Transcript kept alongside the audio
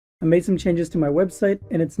I made some changes to my website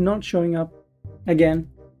and it's not showing up again.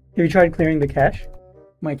 Have you tried clearing the cache?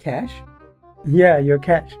 My cache? Yeah, your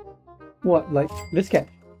cache. What, like this cache?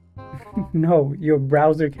 No, your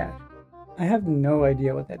browser cache. I have no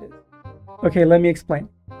idea what that is. Okay, let me explain.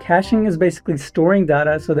 Caching is basically storing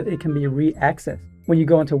data so that it can be re-accessed. When you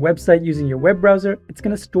go onto a website using your web browser, it's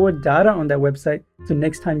going to store data on that website, so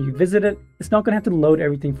next time you visit it, it's not going to have to load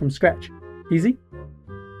everything from scratch. Easy?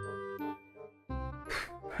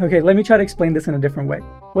 Okay, let me try to explain this in a different way.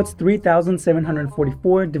 What's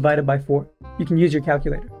 3,744 divided by 4? You can use your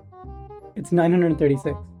calculator. It's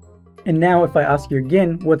 936. And now if I ask you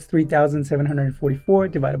again, what's 3,744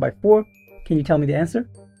 divided by 4? Can you tell me the answer?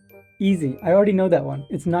 Easy, I already know that one.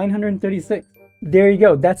 It's 936. There you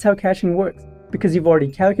go, that's how caching works. Because you've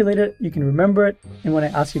already calculated it, you can remember it, and when I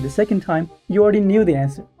asked you the second time, you already knew the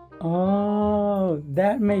answer. Oh,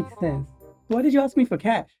 that makes sense. Why did you ask me for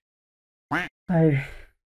cache?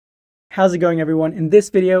 How's it going, everyone? In this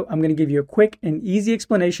video, I'm going to give you a quick and easy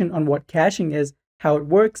explanation on what caching is, how it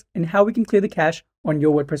works, and how we can clear the cache on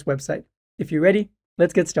your WordPress website. If you're ready,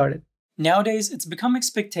 let's get started. Nowadays, it's become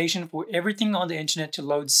expectation for everything on the internet to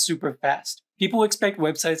load super fast. People expect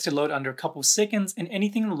websites to load under a couple seconds, and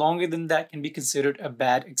anything longer than that can be considered a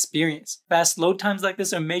bad experience. Fast load times like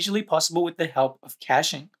this are majorly possible with the help of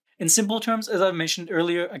caching. In simple terms, as I mentioned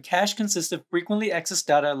earlier, a cache consists of frequently accessed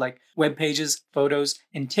data like web pages, photos,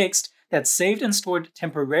 and text that's saved and stored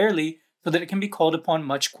temporarily so that it can be called upon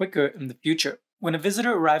much quicker in the future. When a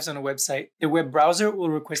visitor arrives on a website, the web browser will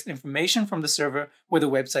request information from the server where the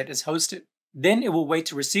website is hosted. Then it will wait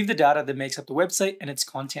to receive the data that makes up the website and its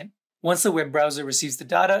content. Once the web browser receives the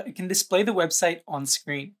data, it can display the website on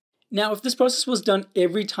screen. Now, if this process was done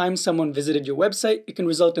every time someone visited your website, it can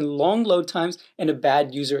result in long load times and a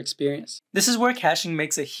bad user experience. This is where caching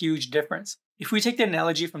makes a huge difference. If we take the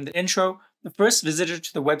analogy from the intro, the first visitor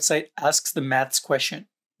to the website asks the maths question.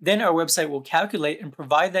 Then our website will calculate and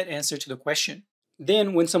provide that answer to the question.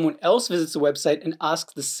 Then, when someone else visits the website and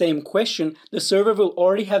asks the same question, the server will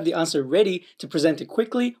already have the answer ready to present it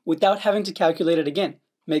quickly without having to calculate it again.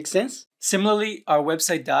 Make sense? Similarly, our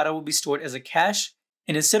website data will be stored as a cache,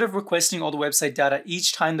 and instead of requesting all the website data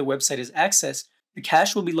each time the website is accessed, the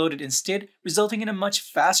cache will be loaded instead, resulting in a much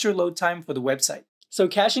faster load time for the website. So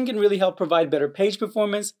caching can really help provide better page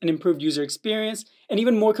performance, and improved user experience, and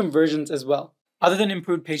even more conversions as well. Other than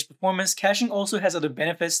improved page performance, caching also has other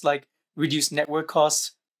benefits like reduced network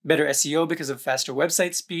costs, better SEO because of faster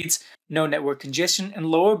website speeds, no network congestion, and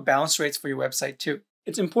lower bounce rates for your website too.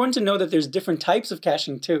 It's important to know that there's different types of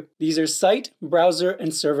caching too. These are site, browser,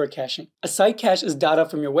 and server caching. A site cache is data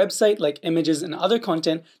from your website like images and other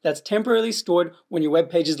content that's temporarily stored when your web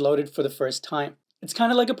page is loaded for the first time. It's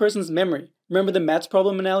kind of like a person's memory. Remember the maths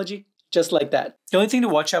problem analogy? Just like that. The only thing to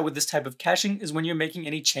watch out with this type of caching is when you're making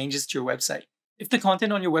any changes to your website. If the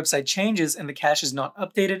content on your website changes and the cache is not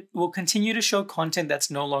updated, it will continue to show content that's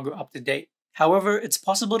no longer up to date. However, it's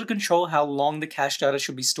possible to control how long the cache data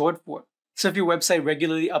should be stored for. So if your website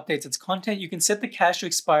regularly updates its content, you can set the cache to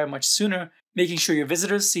expire much sooner, making sure your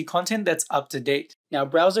visitors see content that's up to date. Now,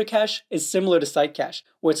 browser cache is similar to site cache,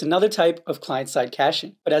 where it's another type of client-side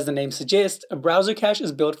caching. But as the name suggests, a browser cache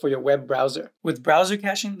is built for your web browser. With browser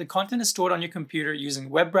caching, the content is stored on your computer using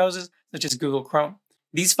web browsers such as Google Chrome.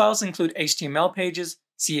 These files include HTML pages,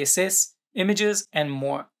 CSS, images, and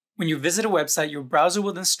more. When you visit a website, your browser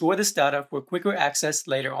will then store this data for quicker access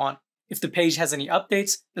later on. If the page has any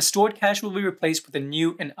updates, the stored cache will be replaced with a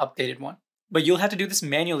new and updated one. But you'll have to do this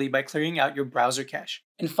manually by clearing out your browser cache.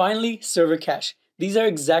 And finally, server cache. These are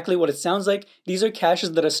exactly what it sounds like. These are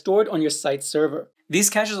caches that are stored on your site server. These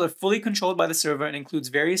caches are fully controlled by the server and includes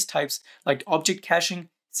various types like object caching,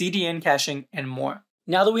 CDN caching, and more.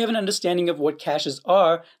 Now that we have an understanding of what caches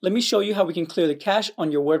are, let me show you how we can clear the cache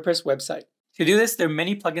on your WordPress website. To do this, there are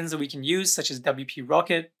many plugins that we can use such as WP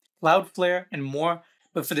Rocket, Cloudflare, and more.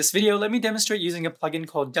 But for this video, let me demonstrate using a plugin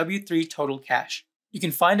called W3 Total Cache. You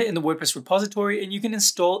can find it in the WordPress repository and you can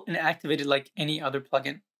install and activate it like any other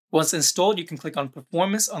plugin. Once installed, you can click on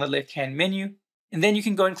Performance on the left-hand menu, and then you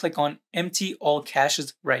can go and click on Empty All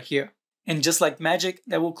Caches right here. And just like magic,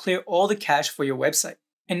 that will clear all the cache for your website.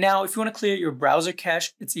 And now, if you want to clear your browser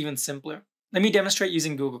cache, it's even simpler. Let me demonstrate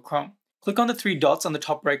using Google Chrome. Click on the three dots on the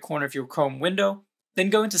top right corner of your Chrome window, then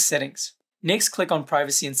go into Settings. Next, click on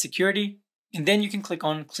Privacy and Security, and then you can click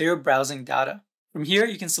on Clear Browsing Data. From here,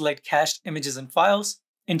 you can select Cached Images and Files,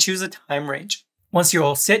 and choose a time range. Once you're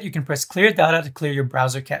all set, you can press Clear Data to clear your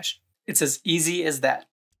browser cache. It's as easy as that.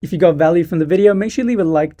 If you got value from the video, make sure you leave a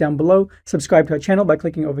like down below, subscribe to our channel by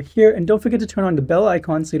clicking over here, and don't forget to turn on the bell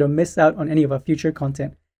icon so you don't miss out on any of our future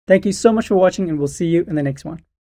content. Thank you so much for watching, and we'll see you in the next one.